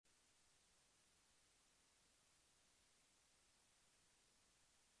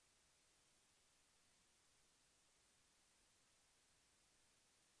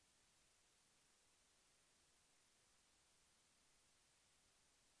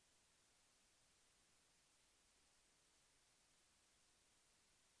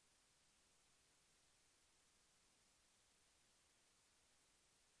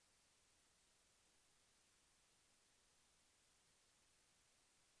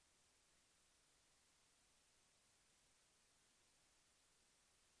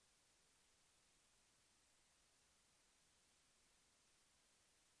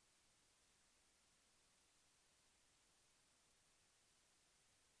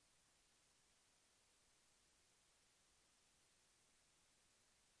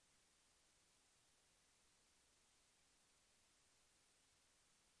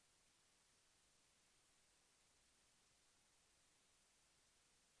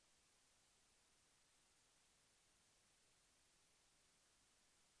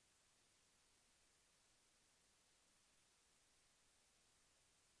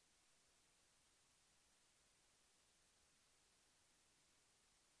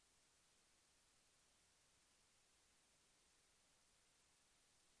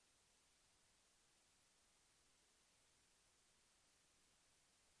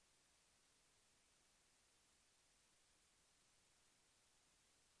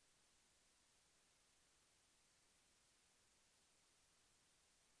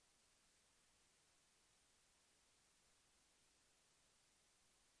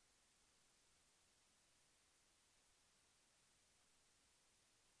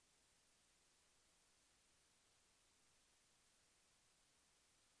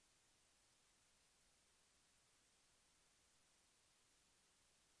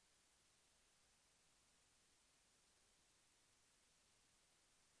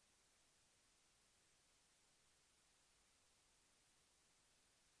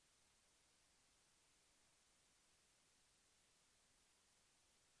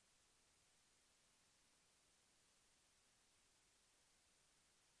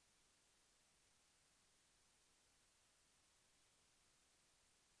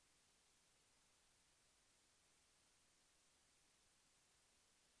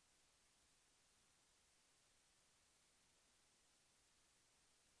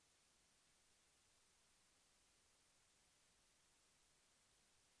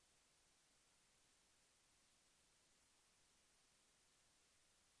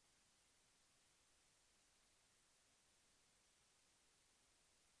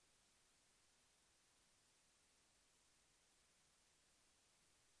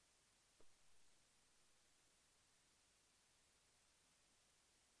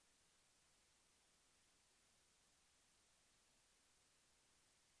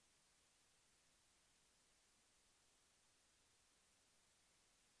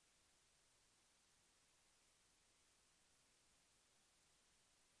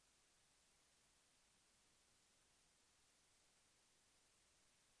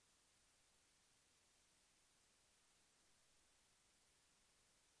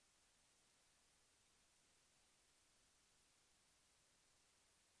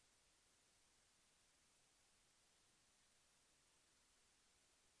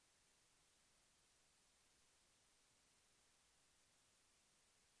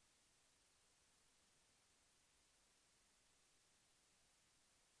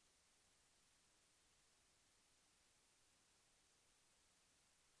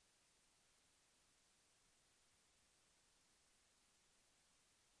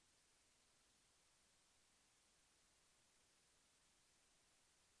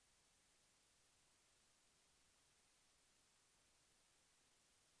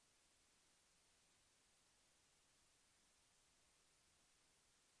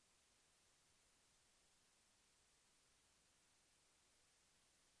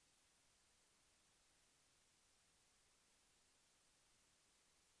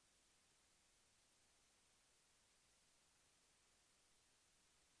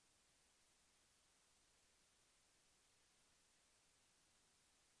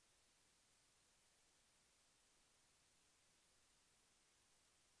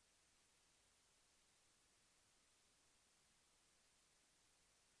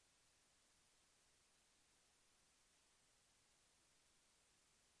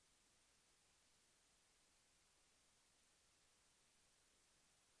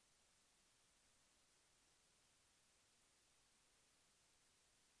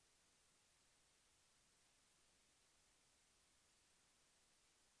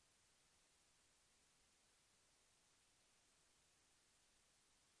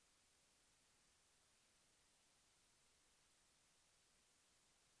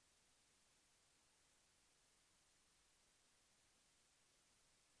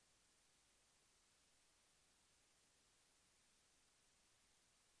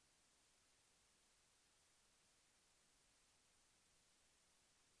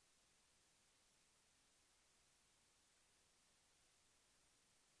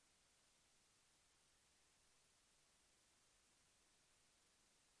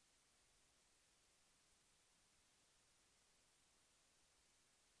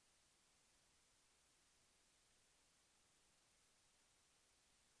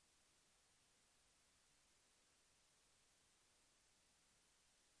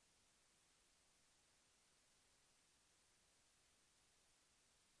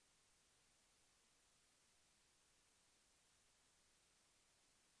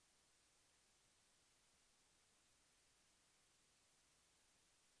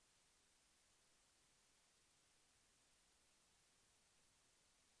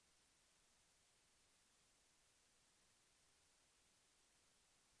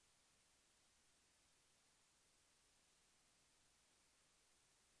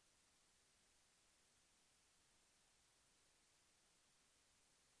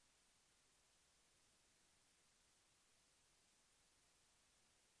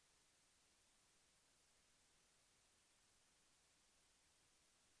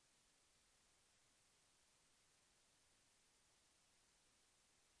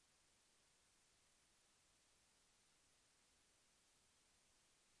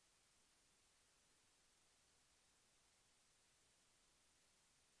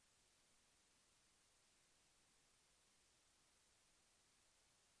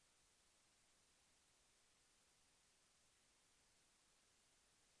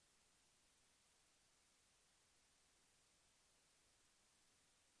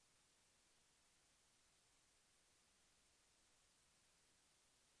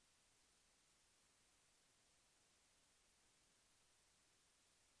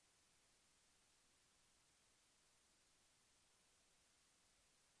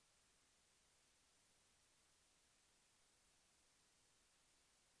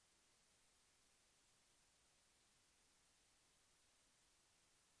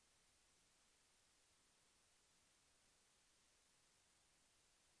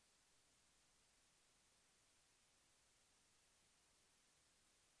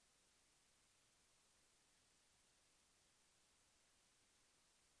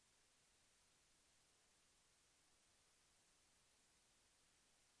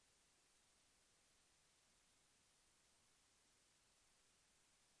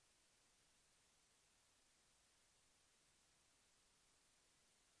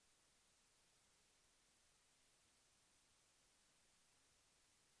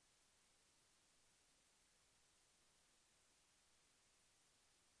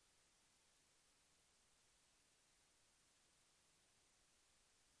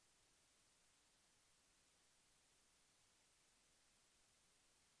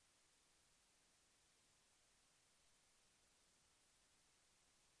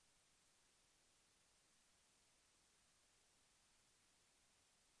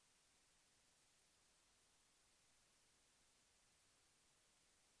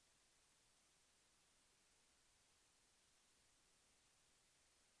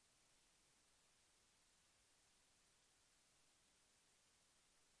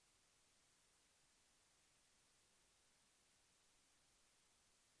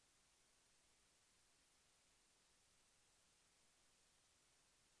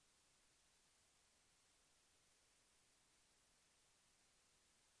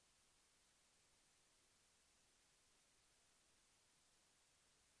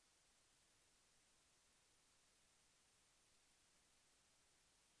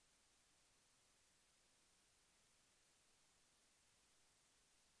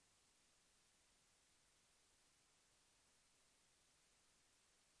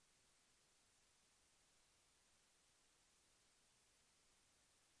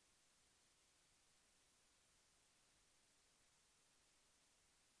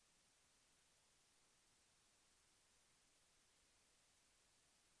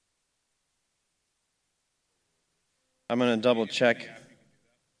I'm going to double check.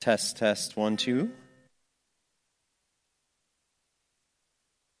 Test, 1, 2.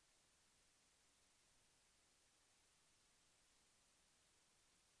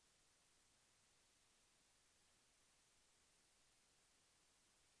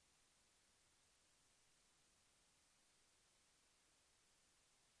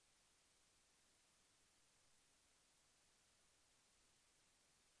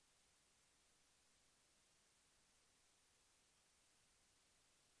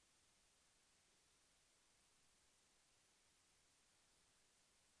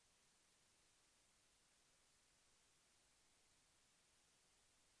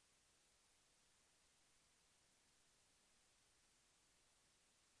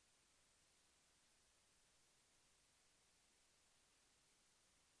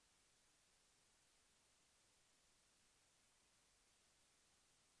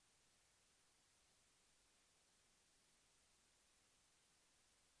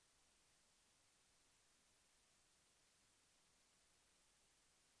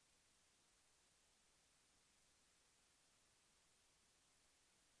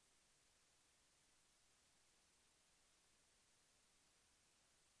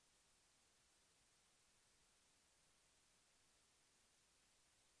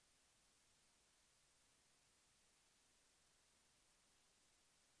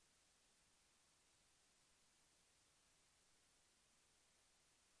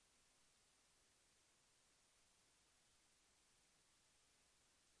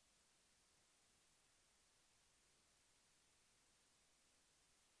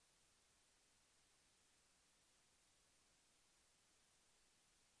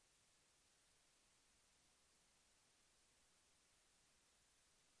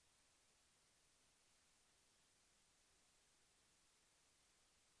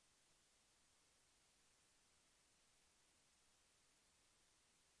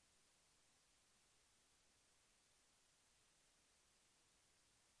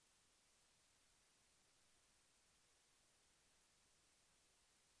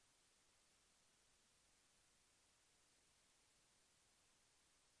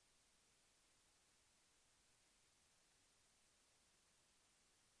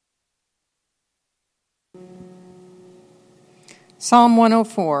 Psalm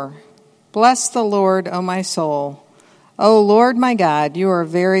 104. Bless the Lord, O my soul. O Lord my God, you are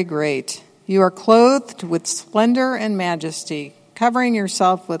very great. You are clothed with splendor and majesty, covering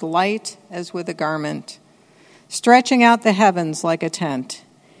yourself with light as with a garment, stretching out the heavens like a tent.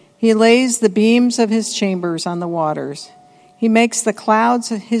 He lays the beams of his chambers on the waters. He makes the clouds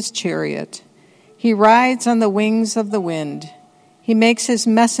his chariot. He rides on the wings of the wind. He makes his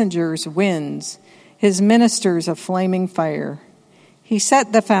messengers winds, his ministers a flaming fire. He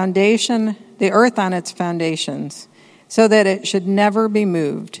set the earth on its foundations, so that it should never be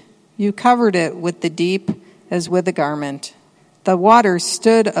moved. You covered it with the deep as with a garment. The waters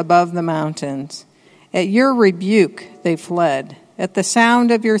stood above the mountains. At your rebuke they fled. At the sound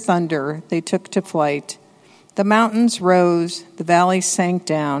of your thunder they took to flight. The mountains rose, the valleys sank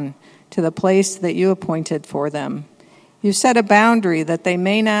down to the place that you appointed for them. You set a boundary that they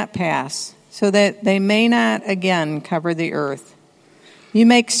may not pass, so that they may not again cover the earth. You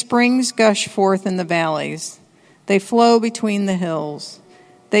make springs gush forth in the valleys. They flow between the hills.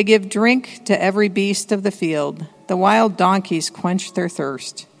 They give drink to every beast of the field. The wild donkeys quench their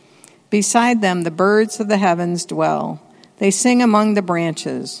thirst. Beside them the birds of the heavens dwell. They sing among the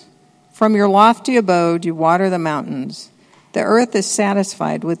branches. From your lofty abode you water the mountains. The earth is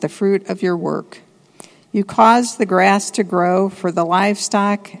satisfied with the fruit of your work. You cause the grass to grow for the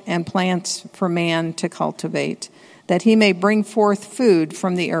livestock and plants for man to cultivate, that he may bring forth food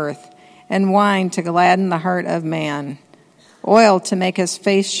from the earth, and wine to gladden the heart of man, oil to make his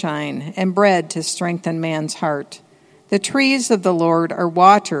face shine, and bread to strengthen man's heart. The trees of the Lord are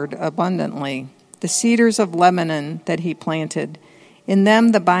watered abundantly, the cedars of Lebanon that he planted. In them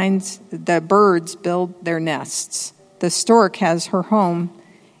the birds build their nests. The stork has her home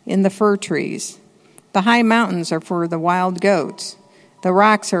in the fir trees. The high mountains are for the wild goats. The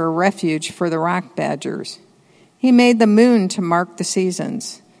rocks are a refuge for the rock badgers. He made the moon to mark the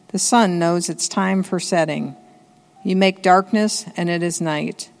seasons. The sun knows its time for setting. You make darkness, and it is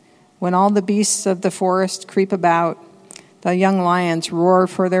night. When all the beasts of the forest creep about, the young lions roar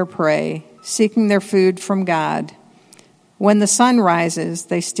for their prey, seeking their food from God. When the sun rises,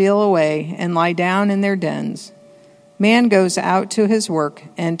 they steal away and lie down in their dens. Man goes out to his work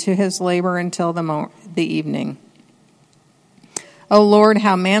and to his labor until the evening. O Lord,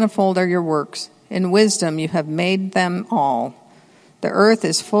 how manifold are your works! In wisdom you have made them all. The earth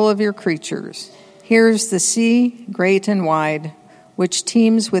is full of your creatures. Here's the sea, great and wide, which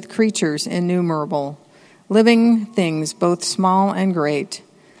teems with creatures innumerable, living things both small and great.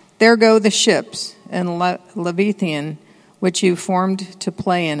 There go the ships and Leviathan, which you formed to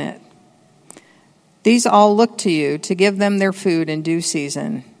play in it. These all look to you to give them their food in due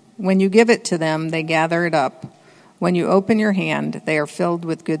season. When you give it to them, they gather it up. When you open your hand, they are filled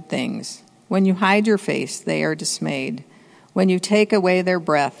with good things. When you hide your face, they are dismayed. When you take away their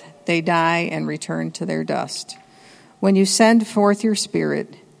breath, they die and return to their dust. When you send forth your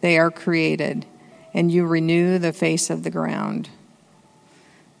spirit, they are created, and you renew the face of the ground.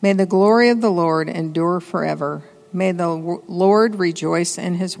 May the glory of the Lord endure forever. May the Lord rejoice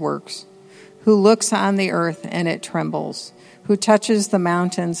in his works, who looks on the earth and it trembles, who touches the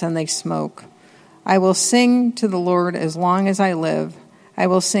mountains and they smoke. I will sing to the Lord as long as I live. I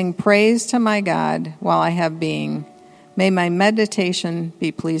will sing praise to my God while I have being. May my meditation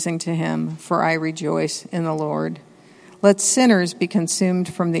be pleasing to him, for I rejoice in the Lord. Let sinners be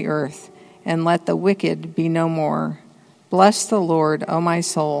consumed from the earth, and let the wicked be no more. Bless the Lord, O my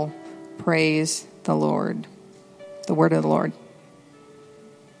soul. Praise the Lord. The word of the Lord.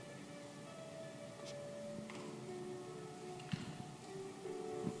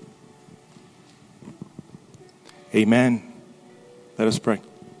 Amen. Let us pray.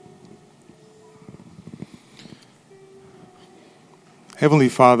 Heavenly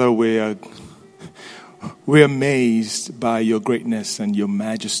Father, we're amazed by your greatness and your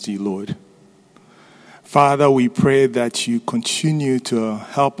majesty, Lord. Father, we pray that you continue to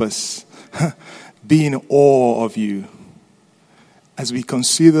help us be in awe of you as we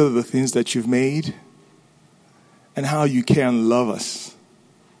consider the things that you've made and how you care and love us.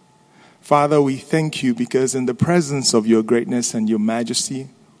 Father, we thank you because in the presence of your greatness and your majesty,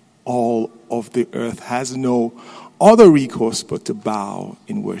 all of the earth has no other recourse but to bow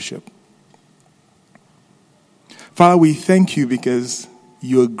in worship. Father, we thank you because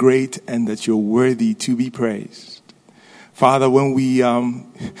you are great and that you're worthy to be praised. Father, when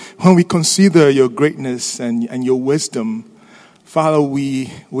we consider your greatness and your wisdom, Father, we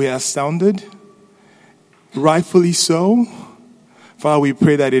are astounded, rightfully so. Father, we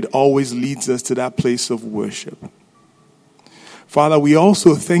pray that it always leads us to that place of worship. Father, we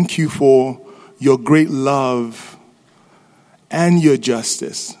also thank you for your great love and your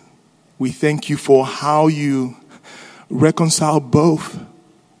justice. We thank you for how you reconcile both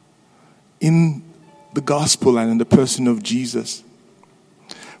in the gospel and in the person of Jesus.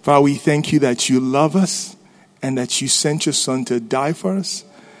 Father, we thank you that you love us and that you sent your son to die for us.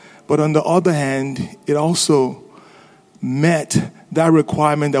 But on the other hand, it also met that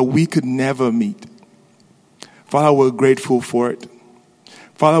requirement that we could never meet. Father, we're grateful for it.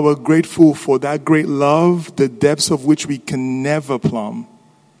 Father, we're grateful for that great love, the depths of which we can never plumb.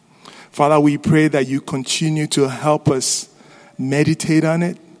 Father, we pray that you continue to help us meditate on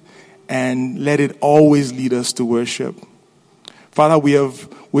it and let it always lead us to worship. Father,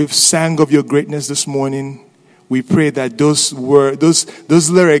 we've sang of your greatness this morning. We pray that those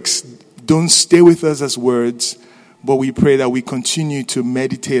lyrics don't stay with us as words, but we pray that we continue to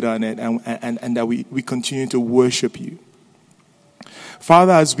meditate on it and that we continue to worship you.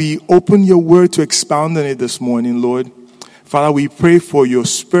 Father, as we open your word to expound on it this morning, Lord, Father, we pray for your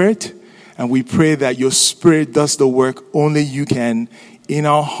spirit, and we pray that your spirit does the work only you can in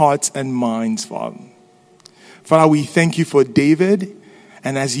our hearts and minds, Father. Father, we thank you for David,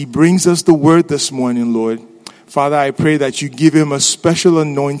 and as he brings us the word this morning, Lord, Father, I pray that you give him a special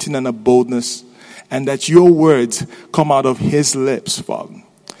anointing and a boldness, and that your words come out of his lips, Father.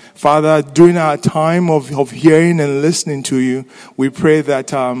 Father, during our time of hearing and listening to you, we pray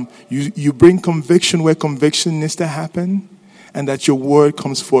that you bring conviction where conviction needs to happen, and that your word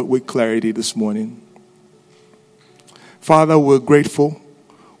comes forth with clarity this morning. Father, we're grateful.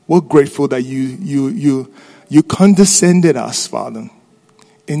 We're grateful that you condescended us, Father.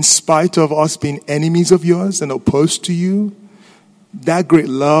 In spite of us being enemies of yours and opposed to you, that great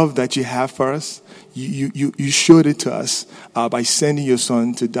love that you have for us, you showed it to us by sending your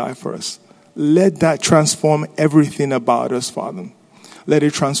son to die for us. Let that transform everything about us, Father. Let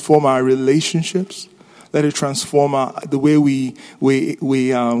it transform our relationships. Let it transform the way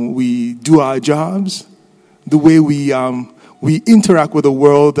we do our jobs, the way we interact with the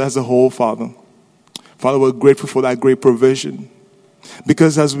world as a whole, Father. Father, we're grateful for that great provision.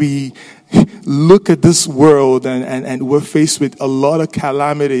 Because as we look at this world and we're faced with a lot of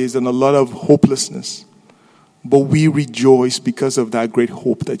calamities and a lot of hopelessness, but we rejoice because of that great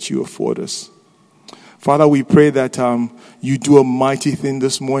hope that you afford us. Father, we pray that you do a mighty thing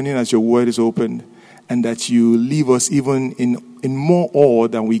this morning as your word is opened, and that you leave us even in more awe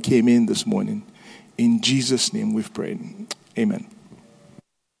than we came in this morning. In Jesus' name we've prayed. Amen.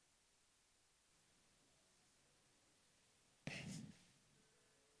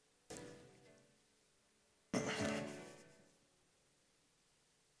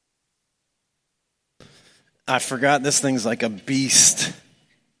 I forgot this thing's like a beast.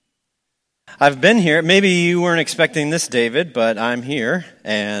 I've been here. Maybe you weren't expecting this, David, but I'm here,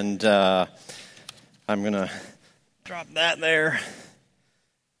 and I'm going to drop that there.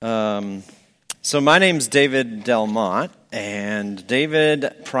 So my name's David Delmont, and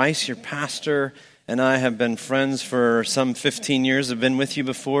David Price, your pastor, and I have been friends for some 15 years. I've been with you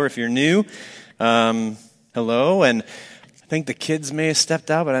before. If you're new, hello, and I think the kids may have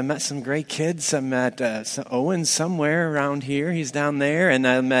stepped out, but I met some great kids. I met Owen somewhere around here. He's down there. And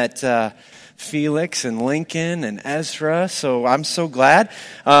I met Felix and Lincoln and Ezra. So I'm so glad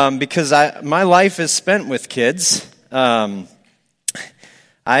because my life is spent with kids.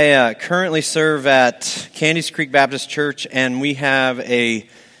 I currently serve at Candies Creek Baptist Church, and we have a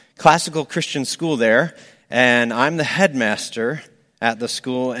classical Christian school there. And I'm the headmaster at the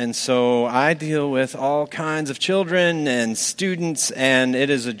school, and so I deal with all kinds of children and students, and it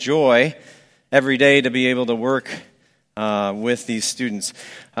is a joy every day to be able to work with these students.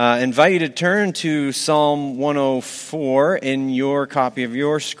 Invite you to turn to Psalm 104 in your copy of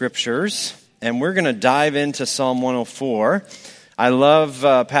your scriptures, and we're going to dive into Psalm 104. I love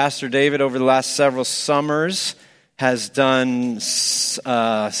Pastor David over the last several summers has done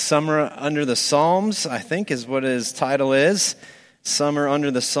Summer Under the Psalms, I think is what his title is. Summer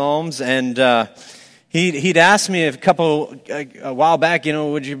Under the Psalms, and he'd asked me a while back,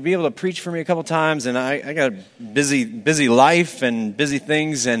 would you be able to preach for me a couple times? And I got a busy life and busy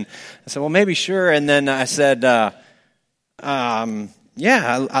things, and I said, well, maybe sure. And then I said, I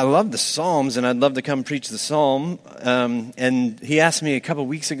love the Psalms, and I'd love to come preach the Psalm. And he asked me a couple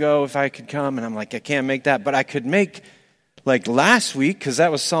weeks ago if I could come, and I'm like, I can't make that, but I could make like last week, because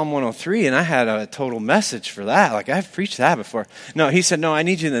that was Psalm 103, and I had a total message for that. Like, I've preached that before. No, he said, no, I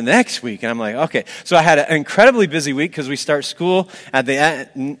need you the next week. And I'm like, okay. So I had an incredibly busy week because we start school at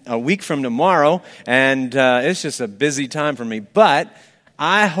a week from tomorrow, and it's just a busy time for me. But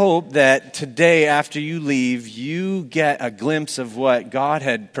I hope that today, after you leave, you get a glimpse of what God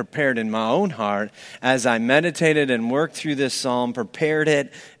had prepared in my own heart as I meditated and worked through this psalm, prepared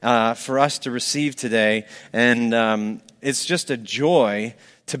it for us to receive today. And it's just a joy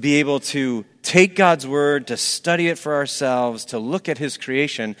to be able to take God's word, to study it for ourselves, to look at his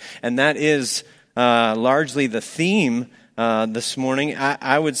creation. And that is largely the theme this morning.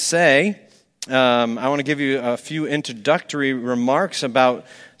 I would say, I want to give you a few introductory remarks about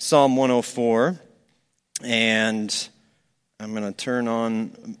Psalm 104. And I'm going to turn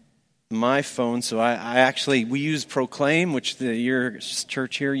on my phone. So we use Proclaim, which your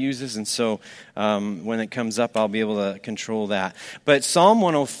church here uses, and so when it comes up, I'll be able to control that. But Psalm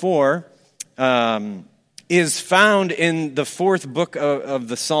 104 is found in the fourth book of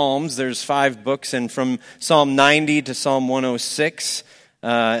the Psalms. There's 5 books, and from Psalm 90 to Psalm 106,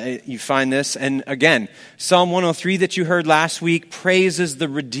 you find this. And again, Psalm 103 that you heard last week praises the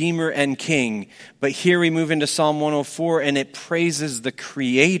Redeemer and King. But here we move into Psalm 104, and it praises the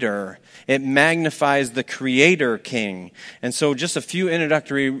Creator. It magnifies the Creator King. And so just a few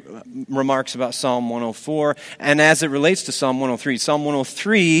introductory remarks about Psalm 104. And as it relates to Psalm 103, Psalm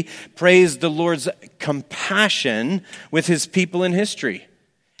 103 praised the Lord's compassion with his people in history.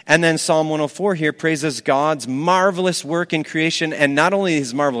 And then Psalm 104 here praises God's marvelous work in creation, and not only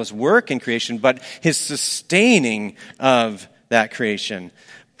his marvelous work in creation, but his sustaining of that creation.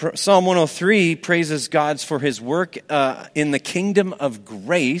 Psalm 103 praises God for his work in the kingdom of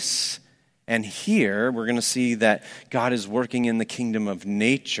grace, and here we're going to see that God is working in the kingdom of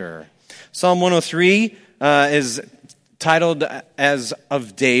nature. Psalm 103 is titled as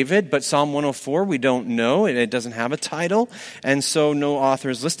of David, but Psalm 104 we don't know. It doesn't have a title, and so no author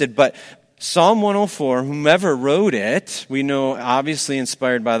is listed. But Psalm 104, whomever wrote it, we know obviously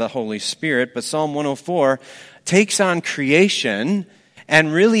inspired by the Holy Spirit, but Psalm 104 takes on creation,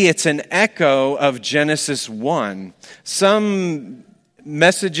 and really it's an echo of Genesis 1. Some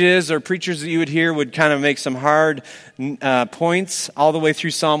messages or preachers that you would hear would kind of make some hard points all the way through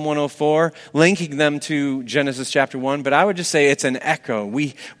Psalm 104, linking them to Genesis chapter 1. But I would just say it's an echo.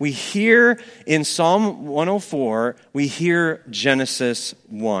 We hear in Psalm 104, we hear Genesis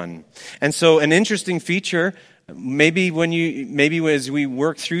 1. And so an interesting feature Maybe as we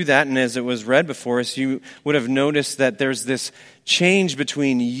work through that and as it was read before us, you would have noticed that there's this change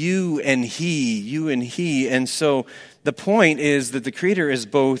between you and he. And so the point is that the Creator is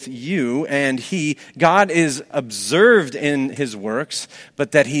both you and he. God is observed in his works,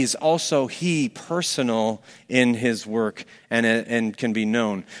 but that he's also he personal in his work and can be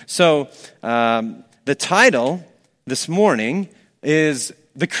known. So the title this morning is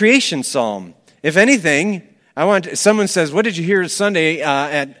the Creation Psalm. If anything, someone says, what did you hear Sunday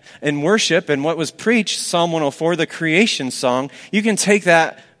in worship and what was preached? Psalm 104, the creation song. You can take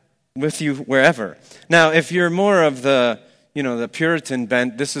that with you wherever. Now, if you're more of the Puritan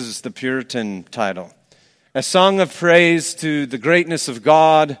bent, this is the Puritan title. A song of praise to the greatness of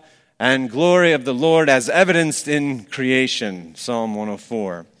God and glory of the Lord as evidenced in creation, Psalm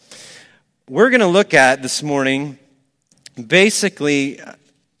 104. We're going to look at this morning basically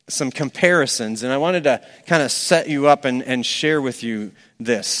some comparisons, and I wanted to kind of set you up and share with you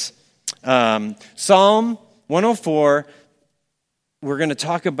this. Psalm 104, we're going to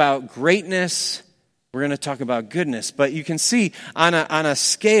talk about greatness, we're going to talk about goodness, but you can see on a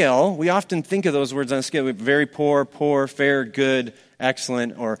scale, we often think of those words on a scale, we have very poor, fair, good,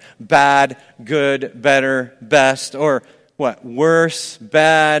 excellent, or bad, good, better, best, or what, worse,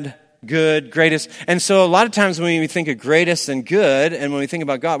 bad, good, greatest. And so a lot of times when we think of greatest and good, and when we think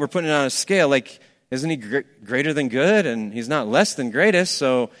about God, we're putting it on a scale like, isn't he greater than good? And he's not less than greatest.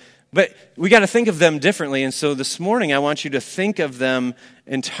 But we got to think of them differently. And so this morning I want you to think of them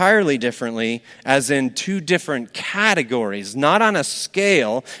entirely differently, as in two different categories, not on a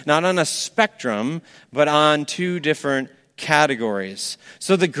scale, not on a spectrum, but on two different categories.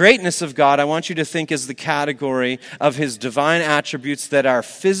 So the greatness of God, I want you to think is the category of his divine attributes that are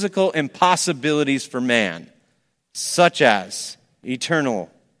physical impossibilities for man, such as eternality.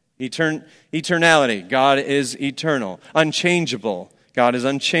 God is eternal. Unchangeable. God is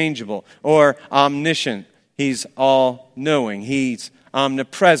unchangeable. Or omniscient. He's all-knowing. He's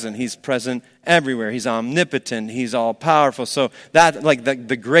omnipresent. He's present everywhere. He's omnipotent. He's all-powerful. So that, like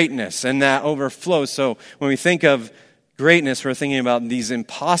the greatness, and that overflows. So when we think of greatness, we're thinking about these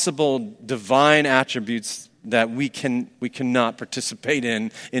impossible divine attributes that we cannot participate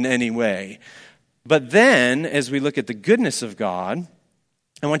in any way. But then, as we look at the goodness of God,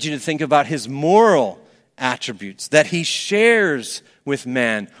 I want you to think about his moral attributes that he shares with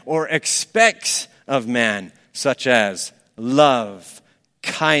man or expects of man, such as love,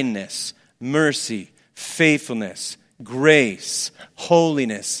 kindness, mercy, faithfulness, grace,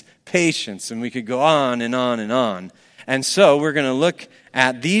 holiness, patience, and we could go on and on and on. And so we're going to look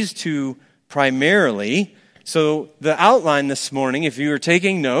at these two primarily. So the outline this morning, if you are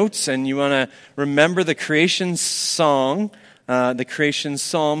taking notes and you want to remember the creation song, the creation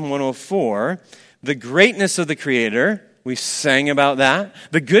Psalm 104, the greatness of the Creator, we sang about that.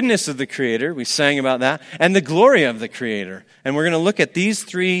 The goodness of the Creator, we sang about that. And the glory of the Creator. And we're going to look at these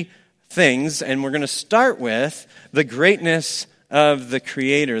three things, and we're going to start with the greatness of the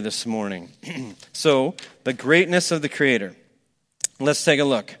Creator this morning. So, the greatness of the Creator. Let's take a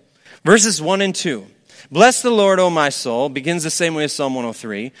look. Verses 1 and 2. Bless the Lord, O my soul, begins the same way as Psalm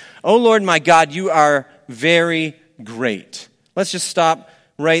 103. O Lord my God, you are very great. Let's just stop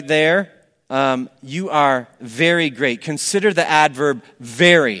right there. You are very great. Consider the adverb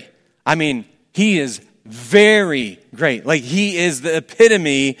very. I mean, he is very great. Like he is the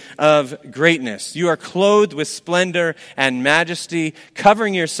epitome of greatness. You are clothed with splendor and majesty,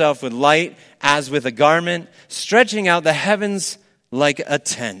 covering yourself with light as with a garment, stretching out the heavens like a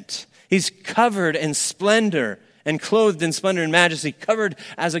tent. He's covered in splendor and clothed in splendor and majesty, covered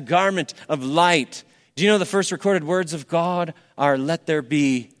as a garment of light. Do you know the first recorded words of God are, let there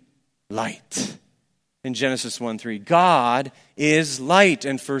be light. In Genesis 1:3. God is light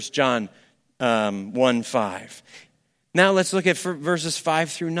in 1 John 1:5. Now let's look at verses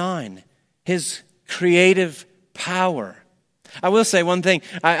 5 through 9. His creative power. I will say one thing.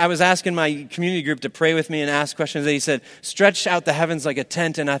 I was asking my community group to pray with me and ask questions. They said, stretch out the heavens like a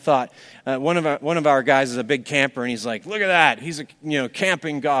tent. And I thought, one of our guys is a big camper, and he's like, look at that. He's a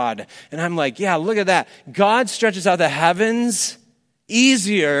camping God. And I'm like, yeah, look at that. God stretches out the heavens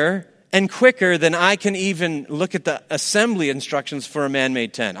easier and quicker than I can even look at the assembly instructions for a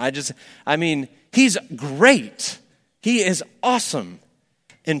man-made tent. He's great. He is awesome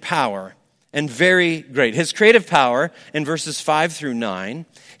in power. And very great. His creative power, in verses 5 through 9,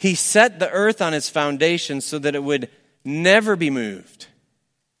 he set the earth on its foundation so that it would never be moved.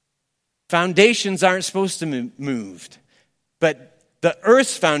 Foundations aren't supposed to be moved, but the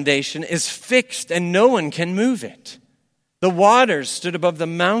earth's foundation is fixed and no one can move it. The waters stood above the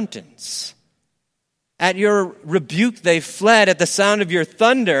mountains, At your rebuke they fled. At the sound of your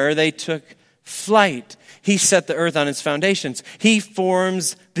thunder they took flight. He set the earth on its foundations. He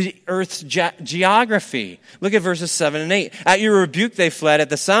forms the earth's geography. Look at verses 7 and 8. At your rebuke they fled. At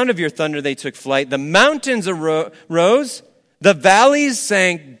the sound of your thunder they took flight. The mountains arose. The valleys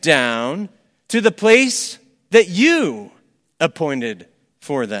sank down to the place that you appointed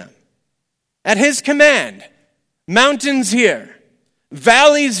for them. At his command, mountains here,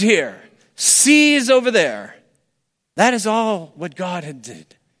 valleys here, seas over there. That is all what God had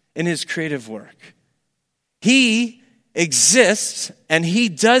did in his creative work. He exists and he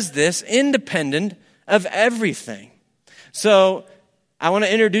does this independent of everything. So I want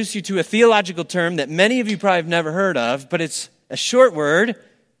to introduce you to a theological term that many of you probably have never heard of, but it's a short word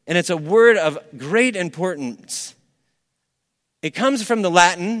and it's a word of great importance. It comes from the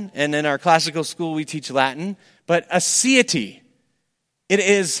Latin, and in our classical school we teach Latin, but aseity. It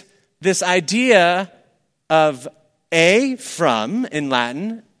is this idea of from in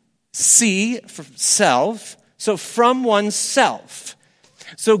Latin, see, for self, so from oneself.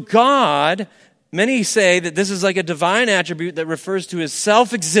 So God, many say that this is like a divine attribute that refers to his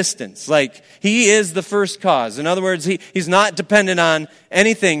self-existence, like he is the first cause. In other words, he's not dependent on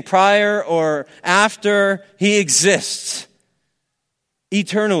anything prior or after. He exists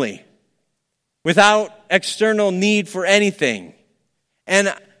eternally, without external need for anything.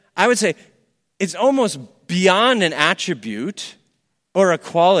 And I would say it's almost beyond an attribute or a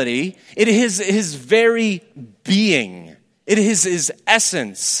quality. It is his very being. It is his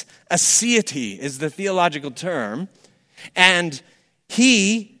essence. Aseity is the theological term. And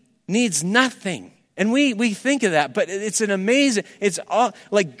he needs nothing. And we think of that, but it's an amazing, it's all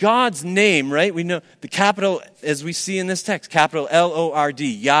like God's name, right? We know the capital, as we see in this text, capital Lord,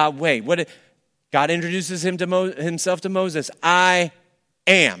 Yahweh. God introduces himself to Moses. I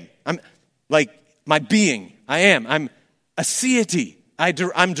am. I'm like my being. I am. I'm aseity.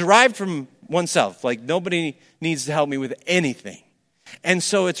 I'm derived from oneself. Like nobody needs to help me with anything. And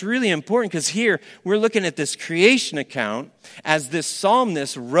so it's really important because here we're looking at this creation account as this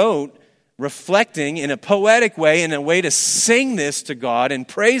psalmist wrote, reflecting in a poetic way, in a way to sing this to God and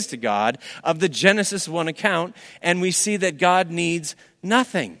praise to God of the Genesis 1 account. And we see that God needs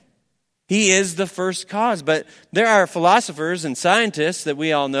nothing. He is the first cause. But there are philosophers and scientists that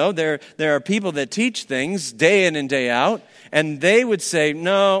we all know. There are people that teach things day in and day out. And they would say,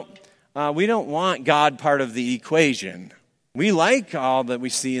 no, we don't want God part of the equation. We like all that we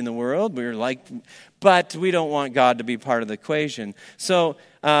see in the world. But we don't want God to be part of the equation. So,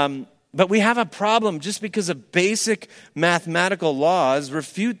 but we have a problem just because of basic mathematical laws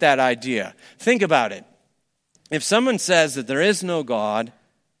refute that idea. Think about it. If someone says that there is no God,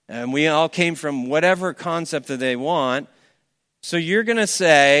 and we all came from whatever concept that they want, so you're going to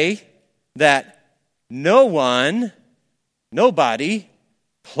say that nobody,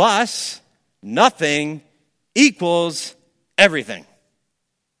 plus nothing equals everything.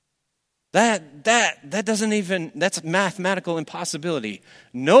 That doesn't even, that's mathematical impossibility.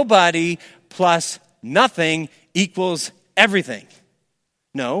 Nobody plus nothing equals everything.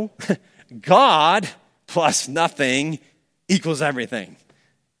 No, God plus nothing equals everything.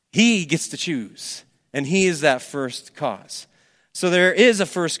 He gets to choose, and he is that first cause. So there is a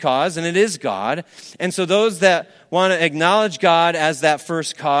first cause, and it is God. And so those that want to acknowledge God as that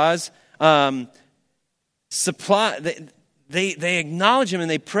first cause, they acknowledge him and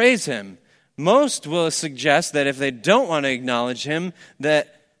they praise him. Most will suggest that if they don't want to acknowledge him,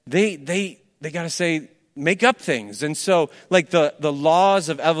 that they got to say, make up things. And so, like the laws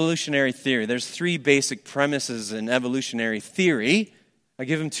of evolutionary theory, there's three basic premises in evolutionary theory. I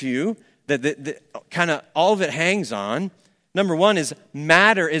give them to you, that kind of all of it hangs on. Number one is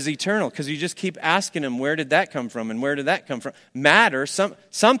matter is eternal, because you just keep asking them, where did that come from and where did that come from? Matter,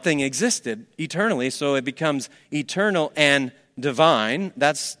 something existed eternally, so it becomes eternal and divine.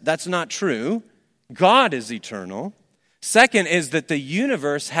 That's not true. God is eternal. Second is that the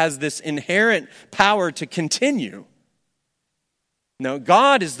universe has this inherent power to continue. No,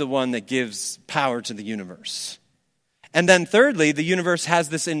 God is the one that gives power to the universe. And then thirdly, the universe has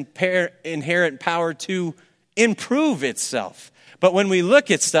this inherent power to improve itself. But when we look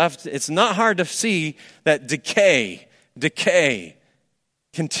at stuff, it's not hard to see that decay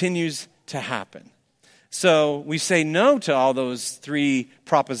continues to happen. So we say no to all those three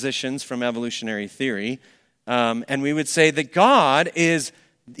propositions from evolutionary theory. And we would say that God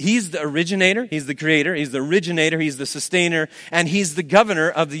he's the originator, he's the creator, he's the originator, he's the sustainer, and he's the governor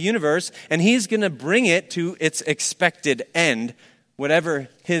of the universe, and he's going to bring it to its expected end, whatever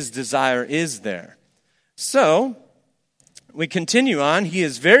his desire is there. So, we continue on. He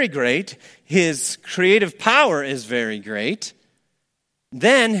is very great. his creative power is very great.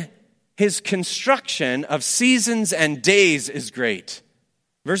 Then his construction of seasons and days is great.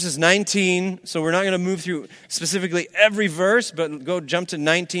 Verses 19, so we're not going to move through specifically every verse, but jump to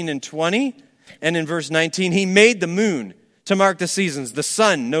 19 and 20. And in verse 19, he made the moon to mark the seasons. The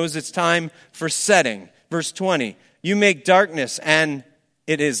sun knows its time for setting. Verse 20, you make darkness and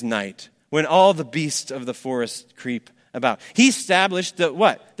it is night, when all the beasts of the forest creep about. He established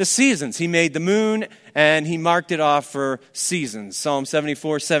the seasons. He made the moon and he marked it off for seasons. Psalm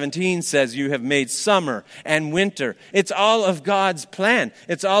 74:17 says, you have made summer and winter. It's all of God's plan.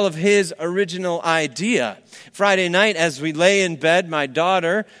 It's all of his original idea. Friday night, as we lay in bed, my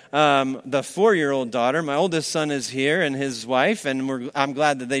daughter, the 4-year-old daughter, my oldest son is here and his wife, and I'm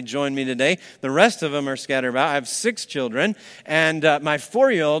glad that they joined me today. The rest of them are scattered about. I have 6 children, and my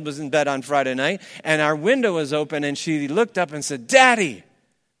 4-year-old was in bed on Friday night, and our window was open, and she looked up and said, Daddy,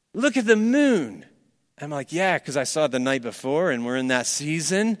 look at the moon. I'm like, yeah, because I saw it the night before, and we're in that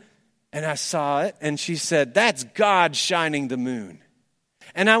season, and I saw it, and she said, that's God shining the moon.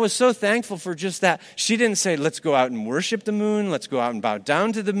 And I was so thankful for just that. She didn't say, let's go out and worship the moon, let's go out and bow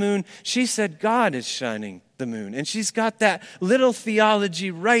down to the moon. She said, God is shining the moon. And she's got that little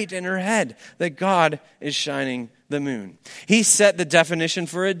theology right in her head, that God is shining the moon. He set the definition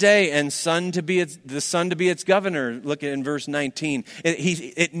for a day, and the sun to be its governor. Look at in verse 19.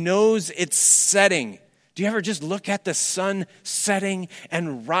 It knows its setting. Do you ever just look at the sun setting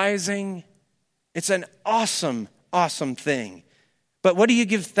and rising? It's an awesome, awesome thing. But what do you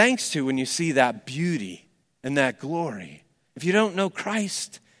give thanks to when you see that beauty and that glory? If you don't know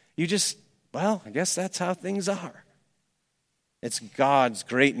Christ, you just, I guess that's how things are. It's God's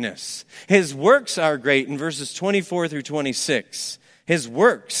greatness. His works are great in verses 24 through 26. His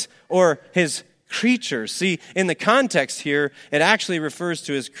works, or his creatures. See, in the context here, it actually refers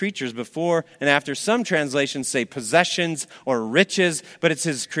to his creatures before and after. Some translations say possessions or riches, but it's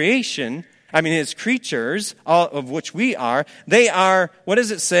his creation. His creatures, all of which we are, they are, what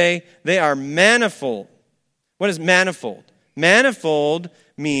does it say? They are manifold. What is manifold? Manifold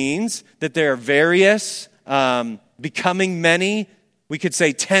means that they are various, becoming many. We could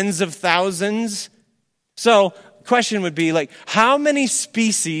say tens of thousands. So, question would be how many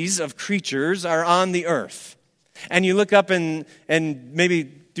species of creatures are on the earth? And you look up and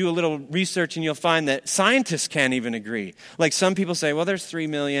maybe do a little research and you'll find that scientists can't even agree. Some people say, there's 3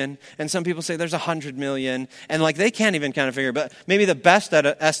 million, and some people say there's 100 million, and they can't even kind of figure. But maybe the best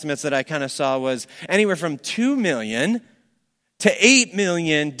estimates that I kind of saw was anywhere from 2 million to 8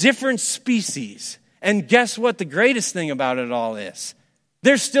 million different species. And guess what the greatest thing about it all is?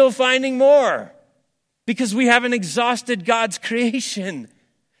 They're still finding more because we haven't exhausted God's creation.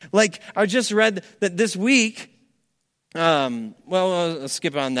 I just read that this week, I'll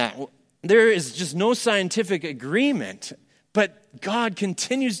skip on that. There is just no scientific agreement, but God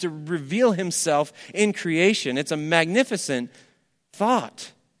continues to reveal himself in creation. It's a magnificent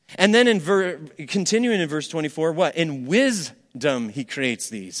thought. And then continuing in verse 24, what? In wisdom he creates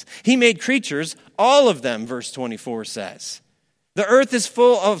these. He made creatures, all of them, verse 24 says. The earth is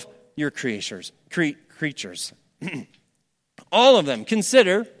full of your creatures. All of them.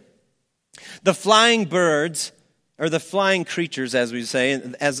 Consider the flying birds, or the flying creatures, as we say,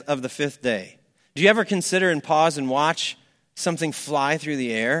 as of the 5th day. Do you ever consider and pause and watch something fly through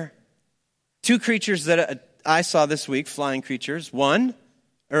the air? 2 creatures that I saw this week, flying creatures. One,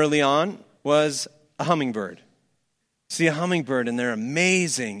 early on, was a hummingbird. See a hummingbird, and they're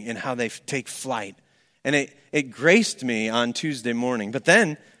amazing in how they take flight. And it graced me on Tuesday morning. But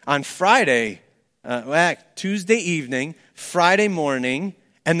then, on Friday, Tuesday evening, Friday morning,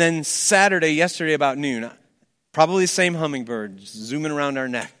 and then yesterday about noon, probably the same hummingbird zooming around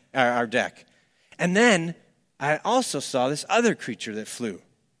our deck. And then I also saw this other creature that flew. It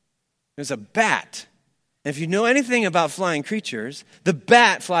was a bat. And if you know anything about flying creatures, the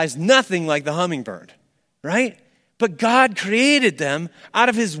bat flies nothing like the hummingbird, right? But God created them out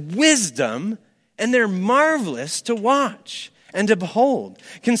of his wisdom, and they're marvelous to watch and to behold.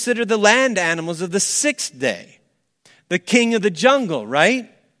 Consider the land animals of the 6th day. The king of the jungle,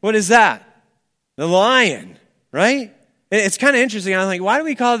 right? What is that? The lion. Right? It's kind of interesting. I'm like, why do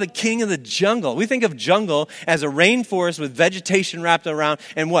we call it the king of the jungle? We think of jungle as a rainforest with vegetation wrapped around.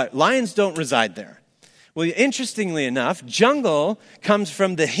 And what? Lions don't reside there. Well, interestingly enough, jungle comes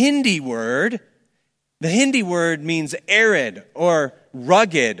from the Hindi word. The Hindi word means arid or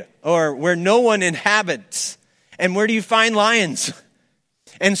rugged or where no one inhabits. And where do you find lions?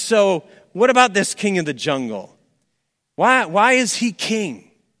 And so, what about this king of the jungle? Why is he king?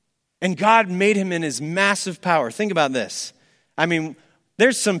 And God made him in his massive power. Think about this. There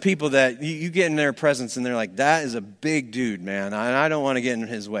There's some people that you get in their presence and they're like, that is a big dude, man. I don't want to get in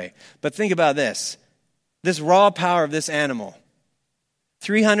his way. But think about this. This raw power of this animal.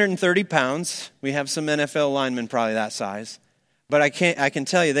 330 pounds. We have some NFL linemen probably that size. But I can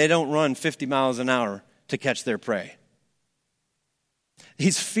tell you, they don't run 50 miles an hour to catch their prey.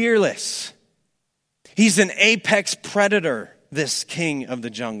 He's fearless. He's an apex predator, this king of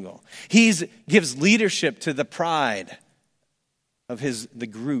the jungle. He gives leadership to the pride of the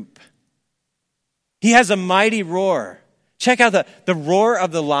group. He has a mighty roar. Check out the roar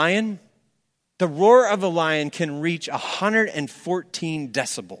of the lion. The roar of a lion can reach 114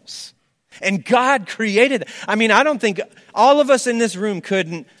 decibels. And God created it. I mean, I don't think all of us in this room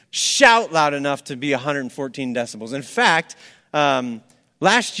couldn't shout loud enough to be 114 decibels. In fact,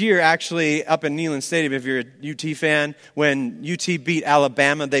 last year, actually, up in Neyland Stadium, if you're a UT fan, when UT beat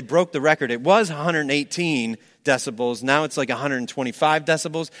Alabama, they broke the record. It was 118 decibels. Now it's like 125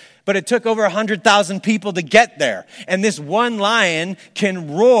 decibels. But it took over 100,000 people to get there. And this one lion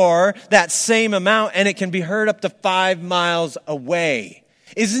can roar that same amount, and it can be heard up to 5 miles away.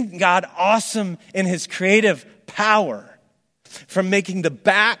 Isn't God awesome in his creative power? From making the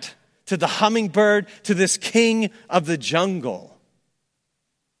bat to the hummingbird to this king of the jungle.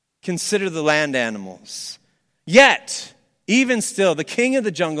 Consider the land animals. Yet, even still, the king of the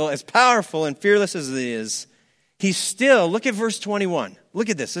jungle, as powerful and fearless as he is, he's still, look at verse 21. Look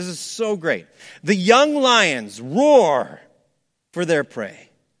at this. This is so great. The young lions roar for their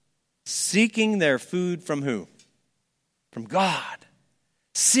prey, seeking their food from who? From God.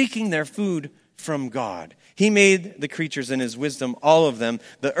 Seeking their food from God. He made the creatures in his wisdom, all of them.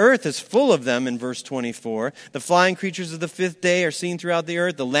 The earth is full of them in verse 24. The flying creatures of the 5th day are seen throughout the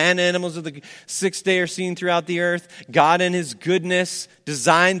earth. The land animals of the 6th day are seen throughout the earth. God in his goodness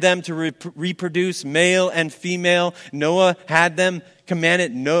designed them to reproduce male and female. Noah had them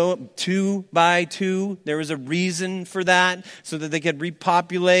commanded 2 by 2. There was a reason for that, so that they could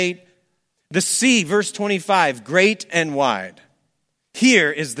repopulate. The sea, verse 25, great and wide.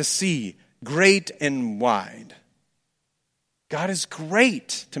 Here is the sea, great and wide. God is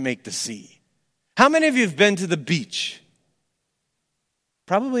great to make the sea. How many of you have been to the beach?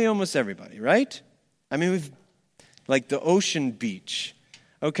 Probably almost everybody, right? I mean, we've like the ocean beach.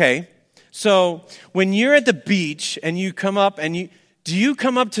 Okay, so when you're at the beach and you come up and do you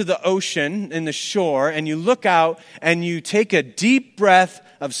come up to the ocean and the shore and you look out and you take a deep breath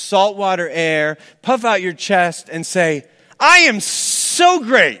of saltwater air, puff out your chest and say, I am so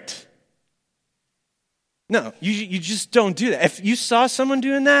great. No, you just don't do that. If you saw someone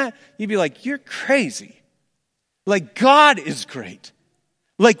doing that, you'd be like, you're crazy. Like, God is great.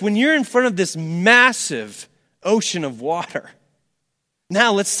 Like, when you're in front of this massive ocean of water.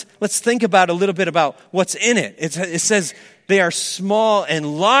 Now, let's think about a little bit about what's in it. It says they are small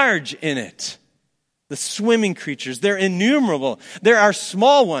and large in it. The swimming creatures, they're innumerable. There are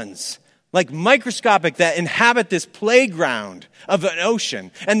small ones, like microscopic, that inhabit this playground of an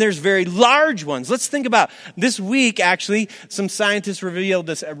ocean. And there's very large ones. Let's think about this week, actually, some scientists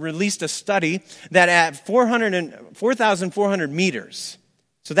released a study that at 4,400 meters,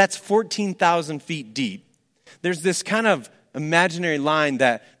 so that's 14,000 feet deep, there's this kind of imaginary line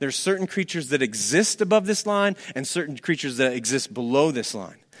that there's certain creatures that exist above this line and certain creatures that exist below this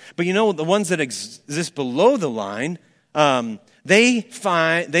line. But you know, the ones that exist below the line, they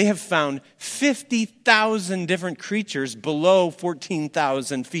have found 50,000 different creatures below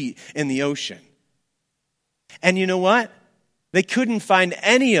 14,000 feet in the ocean. And you know what? They couldn't find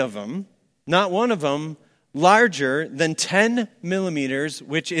any of them, not one of them, larger than 10 millimeters,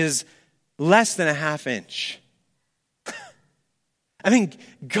 which is less than a half inch. I mean,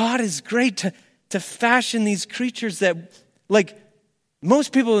 God is great to fashion these creatures that, like,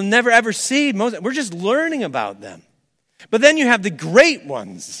 most people will never ever see. We're just learning about them. But then you have the great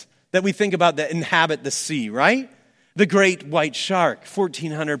ones that we think about that inhabit the sea, right? The great white shark,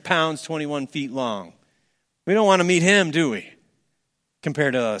 1,400 pounds, 21 feet long. We don't want to meet him, do we?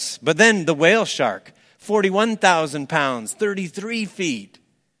 Compared to us. But then the whale shark, 41,000 pounds, 33 feet.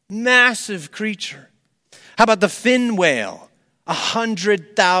 Massive creature. How about the fin whale?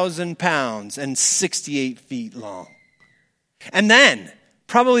 100,000 pounds and 68 feet long. And then,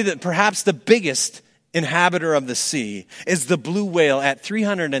 perhaps the biggest inhabitor of the sea is the blue whale at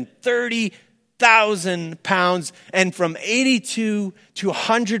 330,000 pounds and from 82 to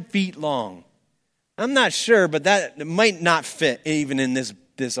 100 feet long. I'm not sure, but that might not fit even in this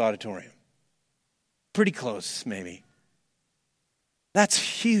auditorium. Pretty close, maybe. That's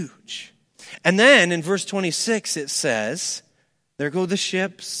huge. And then in verse 26 it says, there go the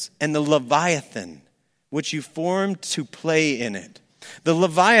ships and the Leviathan, which you formed to play in it. The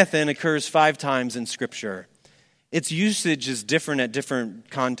Leviathan occurs 5 times in Scripture. Its usage is different at different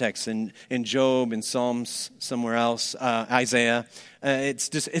contexts. In Job, in Psalms, somewhere else, Isaiah. It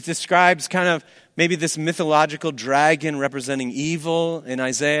describes kind of maybe this mythological dragon representing evil in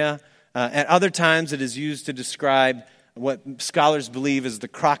Isaiah. At other times, it is used to describe what scholars believe is the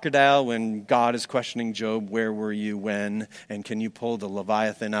crocodile when God is questioning Job, where were you when, and can you pull the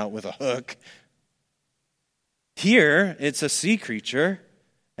Leviathan out with a hook? Here, it's a sea creature,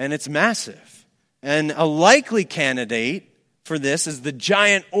 and it's massive. And a likely candidate for this is the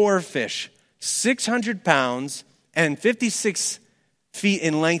giant oarfish, 600 pounds and 56 feet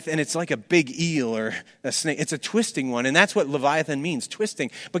in length, and it's like a big eel or a snake. It's a twisting one, and that's what Leviathan means,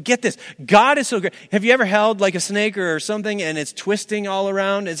 twisting. But get this, God is so great. Have you ever held like a snake or something and it's twisting all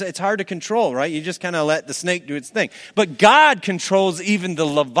around? It's hard to control, right? You just kind of let the snake do its thing. But God controls even the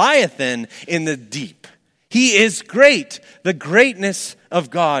Leviathan in the deep. He is great, the greatness of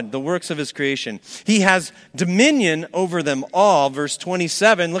God, the works of his creation. He has dominion over them all. Verse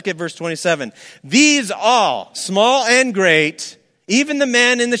 27, look at verse 27. These all, small and great, even the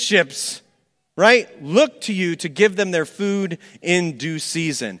man in the ships, right, look to you to give them their food in due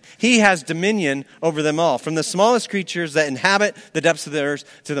season. He has dominion over them all. From the smallest creatures that inhabit the depths of the earth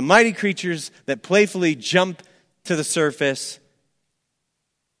to the mighty creatures that playfully jump to the surface.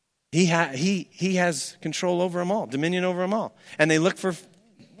 He has control over them all, dominion over them all. And they look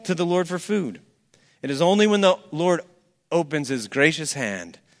to the Lord for food. It is only when the Lord opens his gracious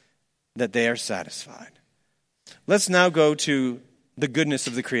hand that they are satisfied. Let's now go to the goodness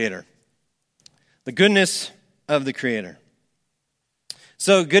of the Creator. The goodness of the Creator.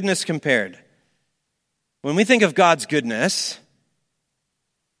 So, goodness compared. When we think of God's goodness,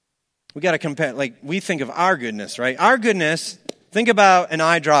 we got to compare, like we think of our goodness, right? Our goodness, think about an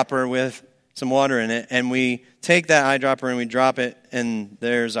eyedropper with some water in it, and we take that eyedropper and we drop it, and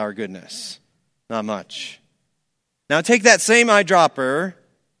there's our goodness. Not much. Now take that same eyedropper,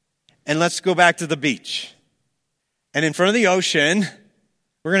 and let's go back to the beach. And in front of the ocean,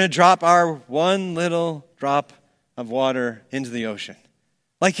 we're going to drop our one little drop of water into the ocean.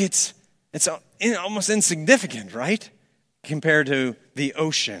 Like it's almost insignificant, right? Compared to the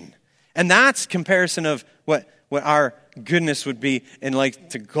ocean. And that's comparison of what our goodness would be in like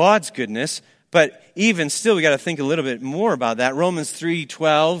to God's goodness. But even still, we got to think a little bit more about that. Romans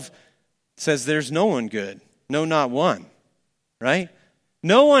 3:12 says there's no one good. No, not one. Right?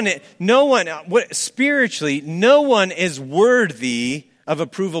 No one, spiritually, no one is worthy of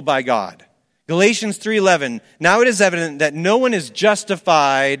approval by God. Galatians 3:11, now it is evident that no one is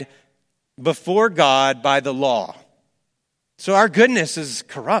justified before God by the law. So our goodness is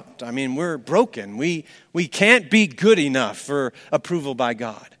corrupt. I mean, we're broken. We can't be good enough for approval by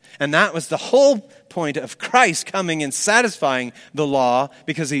God. And that was the whole point of Christ coming and satisfying the law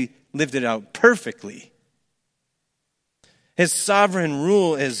because he lived it out perfectly. His sovereign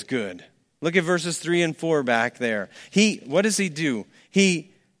rule is good. Look at verses 3 and 4 back there. What does he do? He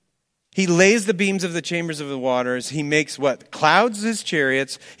lays the beams of the chambers of the waters. He makes what? Clouds his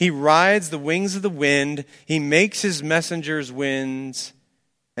chariots. He rides the wings of the wind. He makes his messengers winds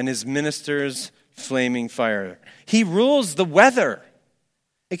and his ministers flaming fire. He rules the weather.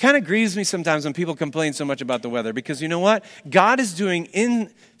 It kind of grieves me sometimes when people complain so much about the weather because you know what? God is doing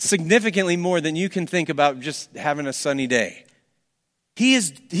insignificantly more than you can think about just having a sunny day.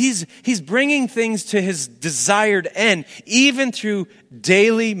 He's bringing things to his desired end, even through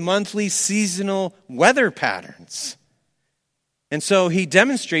daily, monthly, seasonal weather patterns. And so he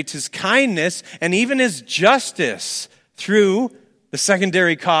demonstrates his kindness and even his justice through the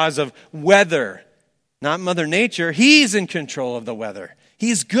secondary cause of weather. Not Mother Nature. He's in control of the weather.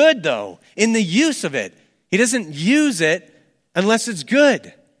 He's good, though, in the use of it. He doesn't use it unless it's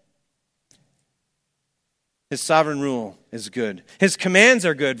good. His sovereign rule is good. His commands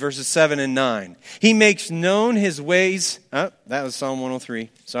are good, verses 7 and 9. He makes known his ways. Oh, that was Psalm 103.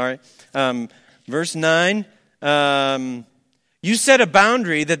 Sorry. Verse 9. You set a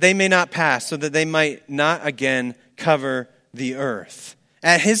boundary that they may not pass, so that they might not again cover the earth.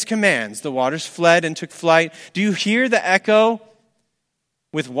 At his commands, the waters fled and took flight. Do you hear the echo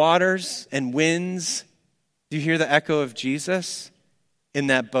with waters and winds? Do you hear the echo of Jesus in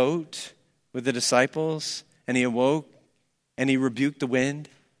that boat with the disciples? And he awoke, and he rebuked the wind,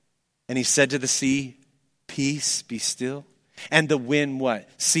 and he said to the sea, peace, be still. And the wind, what?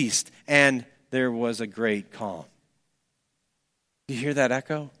 Ceased, and there was a great calm. Do you hear that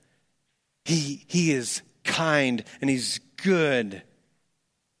echo? He is kind, and he's good.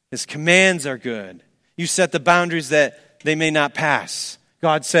 His commands are good. You set the boundaries that they may not pass.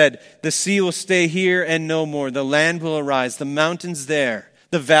 God said, the sea will stay here and no more. The land will arise. The mountains there.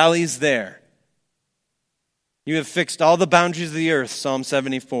 The valleys there. You have fixed all the boundaries of the earth, Psalm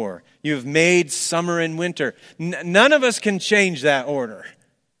 74. You have made summer and winter. None of us can change that order.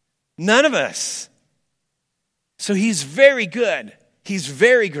 None of us. So he's very good. He's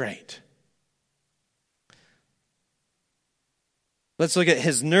very great. Let's look at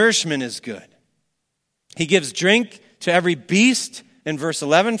his nourishment is good. He gives drink to every beast in verse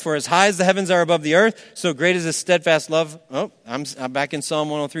 11. For as high as the heavens are above the earth, so great is his steadfast love. Oh, I'm back in Psalm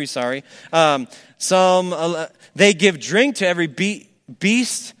 103, sorry. They give drink to every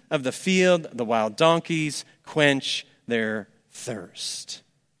beast of the field. The wild donkeys quench their thirst.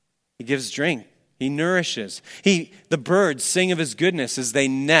 He gives drink. He nourishes. The birds sing of his goodness as they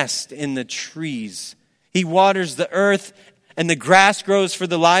nest in the trees. He waters the earth, and the grass grows for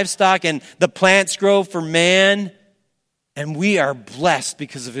the livestock, and the plants grow for man. And we are blessed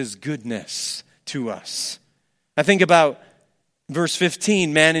because of his goodness to us. I think about verse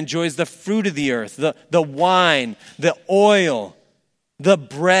 15. Man enjoys the fruit of the earth, the wine, the oil, the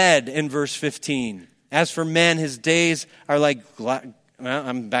bread in verse 15. As for man, his days are like... Well,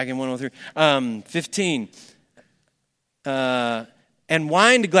 I'm back in 103. 15. And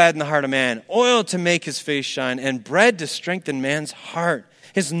wine to gladden the heart of man, oil to make his face shine, and bread to strengthen man's heart.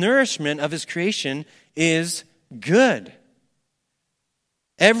 His nourishment of his creation is good.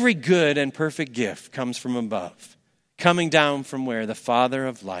 Every good and perfect gift comes from above, coming down from where? The Father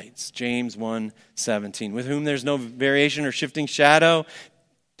of lights, James 1:17, with whom there's no variation or shifting shadow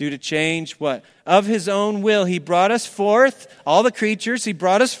due to change. What? Of his own will, he brought us forth, all the creatures, he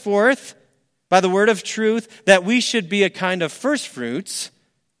brought us forth by the word of truth, that we should be a kind of first fruits.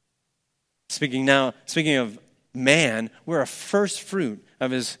 Speaking of man, we're a first fruit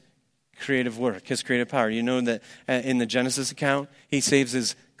of his creative work, his creative power. You know that in the Genesis account, he saves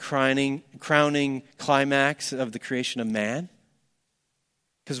his crowning climax of the creation of man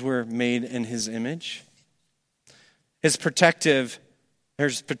because we're made in his image. His protection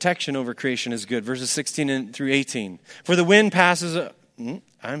over creation is good. Verses 16 through 18. For the wind passes...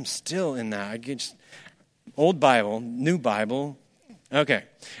 I'm still in that. I get old Bible, new Bible. Okay.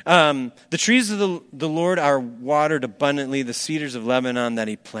 The trees of the Lord are watered abundantly, the cedars of Lebanon that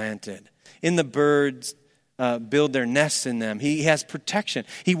he planted. In the birds build their nests in them. He has protection.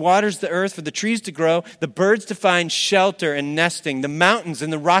 He waters the earth for the trees to grow, the birds to find shelter and nesting, the mountains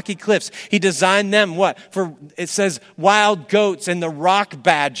and the rocky cliffs. He designed them, what? For, it says, wild goats and the rock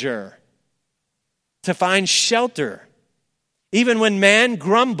badger to find shelter. Even when man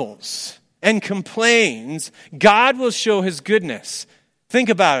grumbles and complains, God will show his goodness. Think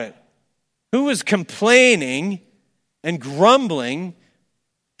about it. Who was complaining and grumbling?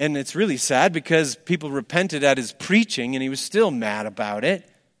 And it's really sad because people repented at his preaching and he was still mad about it.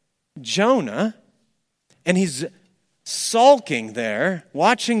 Jonah. And he's sulking there,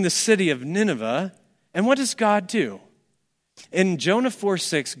 watching the city of Nineveh. And what does God do? In Jonah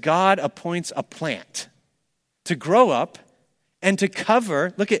 4:6, God appoints a plant to grow up and to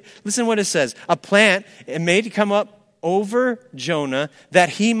cover, listen what it says. A plant made to come up over Jonah that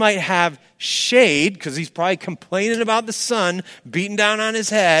he might have shade, because he's probably complaining about the sun beating down on his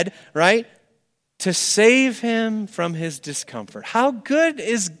head, right? To save him from his discomfort. How good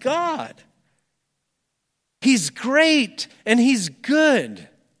is God? He's great and he's good.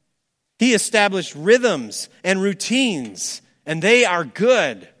 He established rhythms and routines, and they are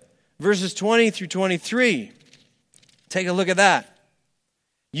good. Verses 20 through 23. Take a look at that.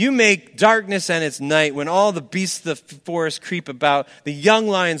 You make darkness and its night when all the beasts of the forest creep about. The young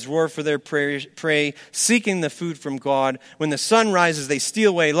lions roar for their prey, seeking the food from God. When the sun rises, they steal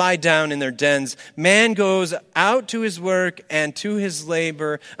away, lie down in their dens. Man goes out to his work and to his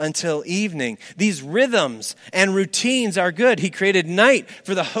labor until evening. These rhythms and routines are good. He created night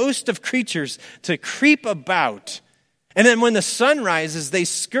for the host of creatures to creep about. And then when the sun rises, they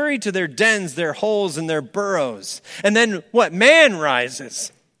scurry to their dens, their holes, and their burrows. And then what? Man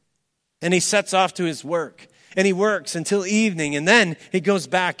rises. And he sets off to his work. And he works until evening. And then he goes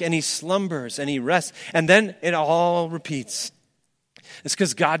back and he slumbers and he rests. And then it all repeats. It's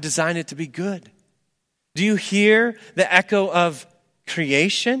because God designed it to be good. Do you hear the echo of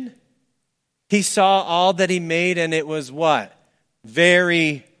creation? He saw all that he made and it was what?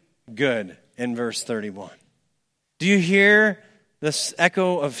 Very good in verse 31. Do you hear this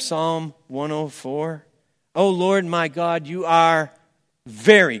echo of Psalm 104? Oh Lord my God, you are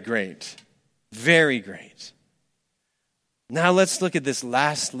very great. Very great. Now let's look at this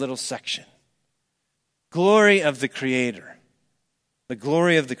last little section. Glory of the Creator. The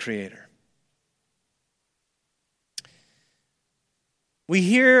glory of the Creator. We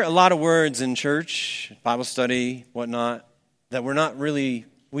hear a lot of words in church, Bible study, whatnot, that we're not really,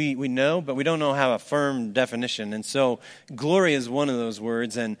 we know, but we don't know how a firm definition. And so glory is one of those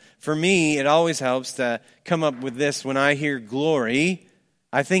words. And for me, it always helps to come up with this. When I hear glory,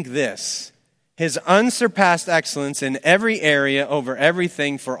 I think this: His unsurpassed excellence in every area over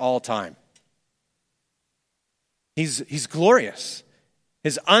everything for all time. He's glorious.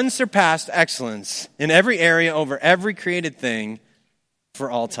 His unsurpassed excellence in every area over every created thing for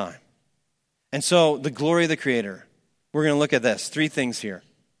all time. And so the glory of the Creator. We're going to look at this. 3 things here.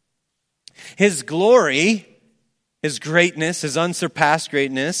 His glory, His greatness, His unsurpassed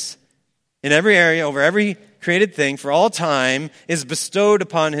greatness in every area over every created thing for all time is bestowed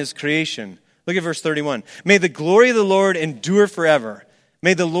upon His creation. Look at verse 31. May the glory of the Lord endure forever.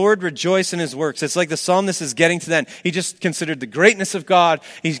 May the Lord rejoice in His works. It's like the psalmist is getting to that. He just considered the greatness of God.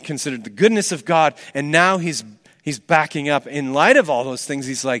 He considered the goodness of God. And now he's backing up. In light of all those things,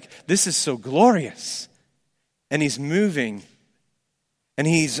 he's like, this is so glorious. And he's moving. And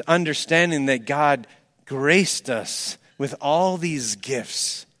he's understanding that God graced us with all these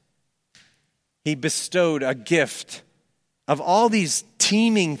gifts. He bestowed a gift of all these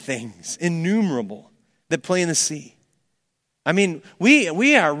teeming things, innumerable, that play in the sea. I mean,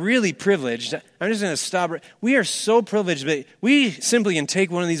 we are really privileged. I'm just going to stop. We are so privileged that we simply can take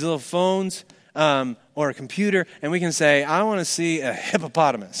one of these little phones or a computer and we can say, I want to see a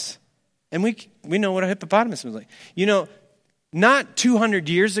hippopotamus. And we know what a hippopotamus was like. You know, not 200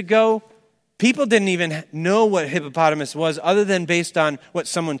 years ago, people didn't even know what hippopotamus was other than based on what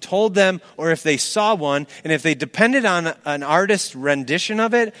someone told them or if they saw one. And if they depended on an artist's rendition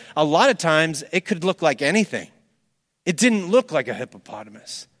of it, a lot of times it could look like anything. It didn't look like a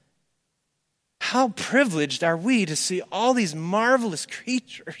hippopotamus. How privileged are we to see all these marvelous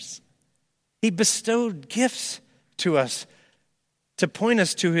creatures? He bestowed gifts to us to point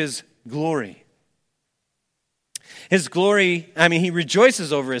us to His glory. His glory, He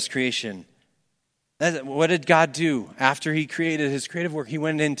rejoices over His creation. What did God do after He created His creative work? He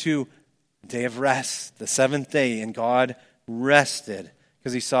went into a day of rest, the 7th day, and God rested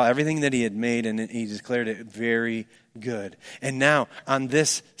because He saw everything that He had made and He declared it very good. And now, on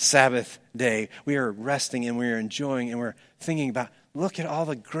this Sabbath day, we are resting and we are enjoying and we're thinking about, look at all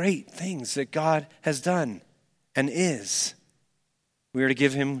the great things that God has done and is. We are to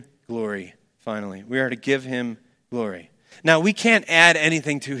give Him glory, finally. We are to give Him glory. Now, we can't add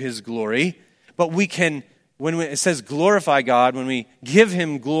anything to His glory, but we can, when it says glorify God, when we give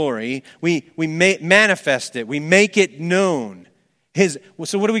Him glory, we manifest it. We make it known.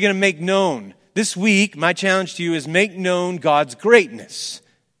 So what are we going to make known? This week, my challenge to you is make known God's greatness.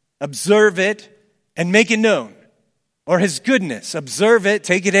 Observe it and make it known. Or His goodness. Observe it,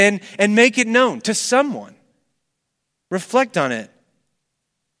 take it in, and make it known to someone. Reflect on it.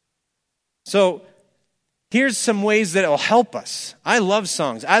 So, here's some ways that it will help us. I love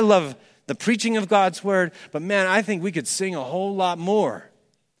songs. I love the preaching of God's Word. But man, I think we could sing a whole lot more.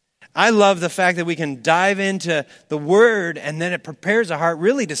 I love the fact that we can dive into the Word and then it prepares our heart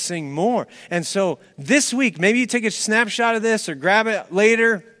really to sing more. And so this week, maybe you take a snapshot of this or grab it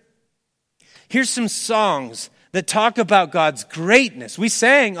later. Here's some songs that talk about God's greatness. We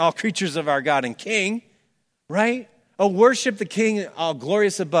sang All Creatures of Our God and King, right? Oh, worship the King, all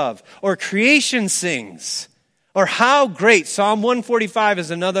glorious above. Or creation sings. Or how great. Psalm 145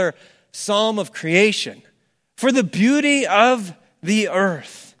 is another psalm of creation. For the beauty of the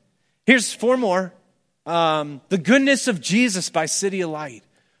earth. Here's 4 more. The Goodness of Jesus by City of Light.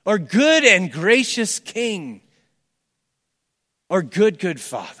 Or Good and Gracious King. Or Good, Good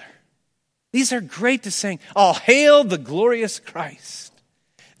Father. These are great to sing. All hail the glorious Christ.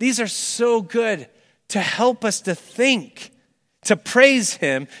 These are so good to help us to think, to praise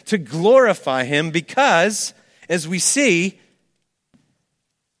Him, to glorify Him, because, as we see,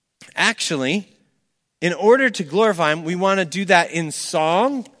 actually, in order to glorify Him, we want to do that in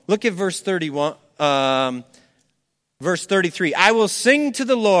song. Look at verse 31, verse 33. I will sing to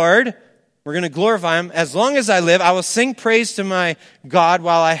the Lord. We're going to glorify Him. As long as I live, I will sing praise to my God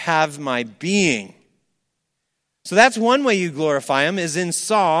while I have my being. So that's one way you glorify Him, is in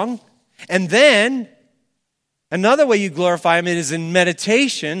song. And then, another way you glorify Him is in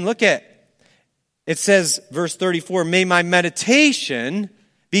meditation. Look at, it says, verse 34, may my meditation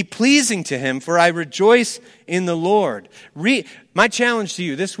be pleasing to Him, for I rejoice in the Lord. My challenge to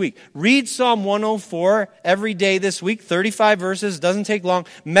you this week, read Psalm 104 every day this week, 35 verses, doesn't take long.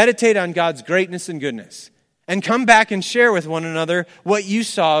 Meditate on God's greatness and goodness. And come back and share with one another what you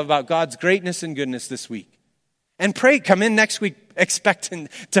saw about God's greatness and goodness this week. And pray, come in next week expecting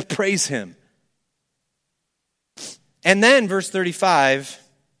to praise Him. And then verse 35,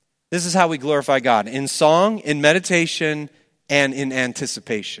 this is how we glorify God. In song, in meditation, and in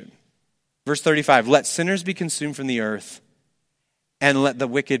anticipation. Verse 35, let sinners be consumed from the earth, and let the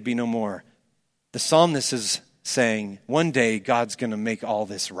wicked be no more. The psalmist is saying, one day God's going to make all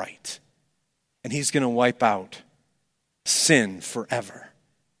this right. And he's going to wipe out sin forever.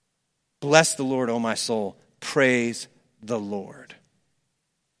 Bless the Lord, O my soul. Praise the Lord.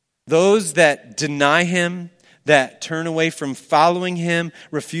 Those that deny him, that turn away from following him,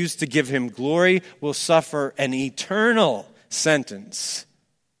 refuse to give him glory, will suffer an eternal sentence.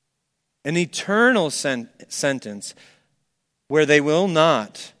 An eternal sentence where they will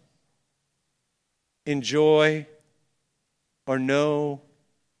not enjoy or know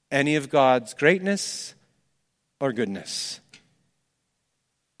any of God's greatness or goodness.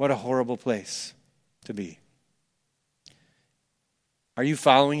 What a horrible place to be. Are you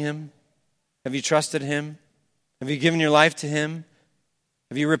following him? Have you trusted him? Have you given your life to him?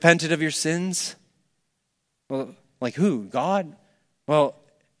 Have you repented of your sins? Well, like who? God? Well,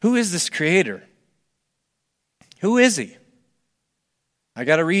 who is this creator? Who is he? I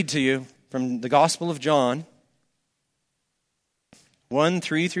got to read to you from the Gospel of John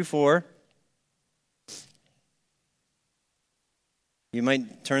 1:3-4. You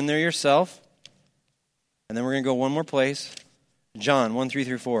might turn there yourself. And then we're going to go one more place. John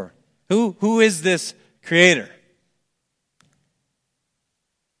 1:3-4. Who is this creator?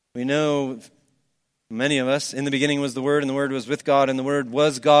 We know, many of us, in the beginning was the Word, and the Word was with God, and the Word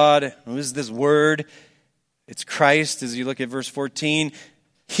was God. Who is this Word? It's Christ, as you look at verse 14.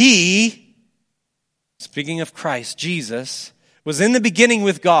 He, speaking of Christ, Jesus, was in the beginning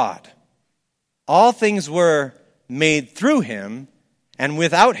with God. All things were made through him, and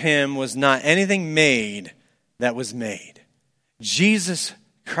without him was not anything made that was made. Jesus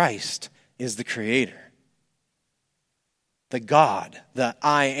Christ is the creator. The God, the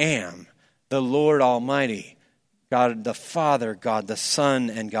I am, the Lord Almighty, God the Father, God the Son,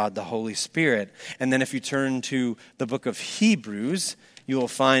 and God the Holy Spirit. And then if you turn to the book of Hebrews, you will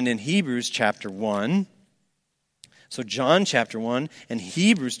find in Hebrews chapter 1. So John chapter 1 and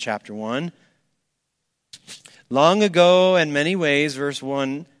Hebrews chapter 1. Long ago in many ways, verse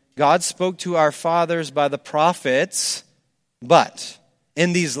 1, God spoke to our fathers by the prophets, but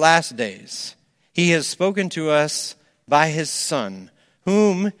in these last days he has spoken to us by his Son,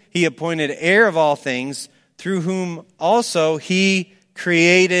 whom he appointed heir of all things, through whom also he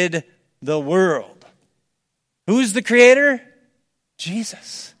created the world. Who's the creator?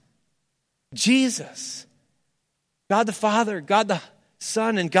 Jesus. Jesus. God the Father, God the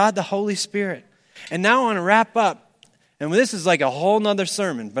Son, and God the Holy Spirit. And now I want to wrap up. And this is like a whole nother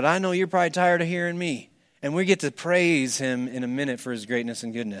sermon, but I know you're probably tired of hearing me. And we get to praise him in a minute for his greatness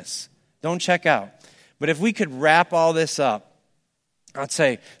and goodness. Don't check out. But if we could wrap all this up, I'd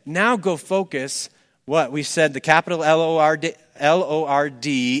say, now go focus what we said, the capital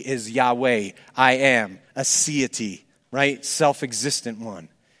L-O-R-D is Yahweh. I am, a deity, right? Self-existent one.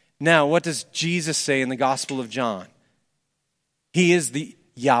 Now, what does Jesus say in the Gospel of John? He is the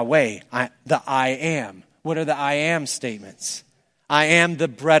Yahweh, the I am. What are the I am statements? I am the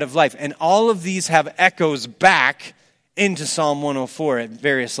bread of life. And all of these have echoes back into Psalm 104 at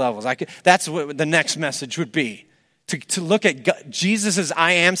various levels. That's what the next message would be. To look at Jesus'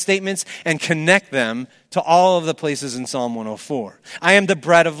 I am statements and connect them to all of the places in Psalm 104. I am the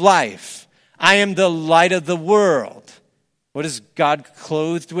bread of life. I am the light of the world. What is God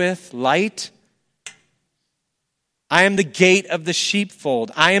clothed with? Light. I am the gate of the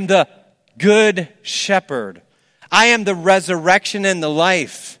sheepfold. I am the good shepherd. I am the resurrection and the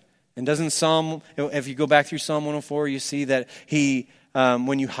life. And if you go back through Psalm 104, you see that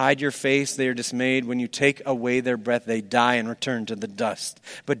when you hide your face, they are dismayed. When you take away their breath, they die and return to the dust.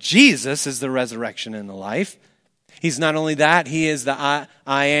 But Jesus is the resurrection and the life. He's not only that, he is the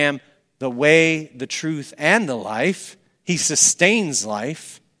I am the way, the truth, and the life. He sustains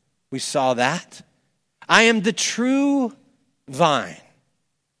life. We saw that. I am the true vine.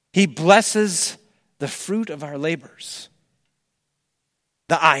 He blesses the fruit of our labors.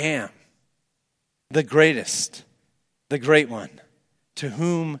 The I am, the greatest, the great one, to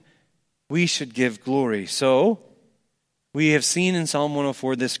whom we should give glory. So, we have seen in Psalm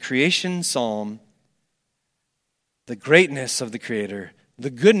 104 this creation psalm, the greatness of the Creator, the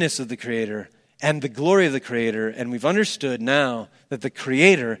goodness of the Creator, and the glory of the Creator. And we've understood now that the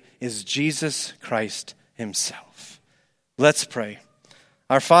Creator is Jesus Christ himself. Let's pray.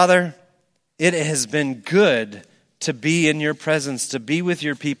 Our Father, it has been good to be in your presence, to be with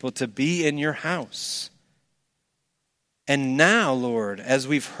your people, to be in your house. And now, Lord, as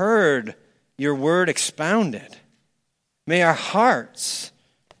we've heard your word expounded, May our hearts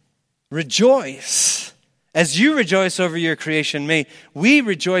rejoice. As you rejoice over your creation, may we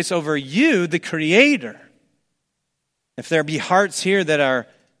rejoice over you, the Creator. If there be hearts here that are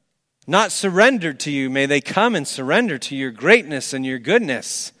not surrendered to you, may they come and surrender to your greatness and your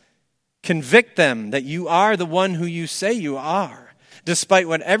goodness. Convict them that you are the one who you say you are. Despite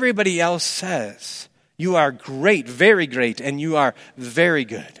what everybody else says, you are great, very great, and you are very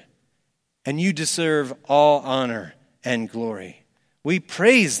good. And you deserve all honor and glory. We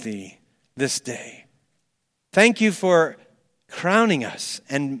praise thee this day. Thank you for crowning us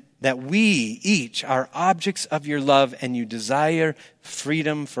and that we each are objects of your love and you desire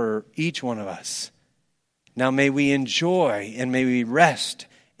freedom for each one of us. Now may we enjoy and may we rest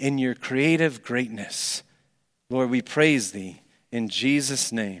in your creative greatness. Lord, we praise thee in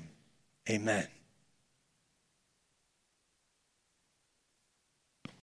Jesus' name. Amen.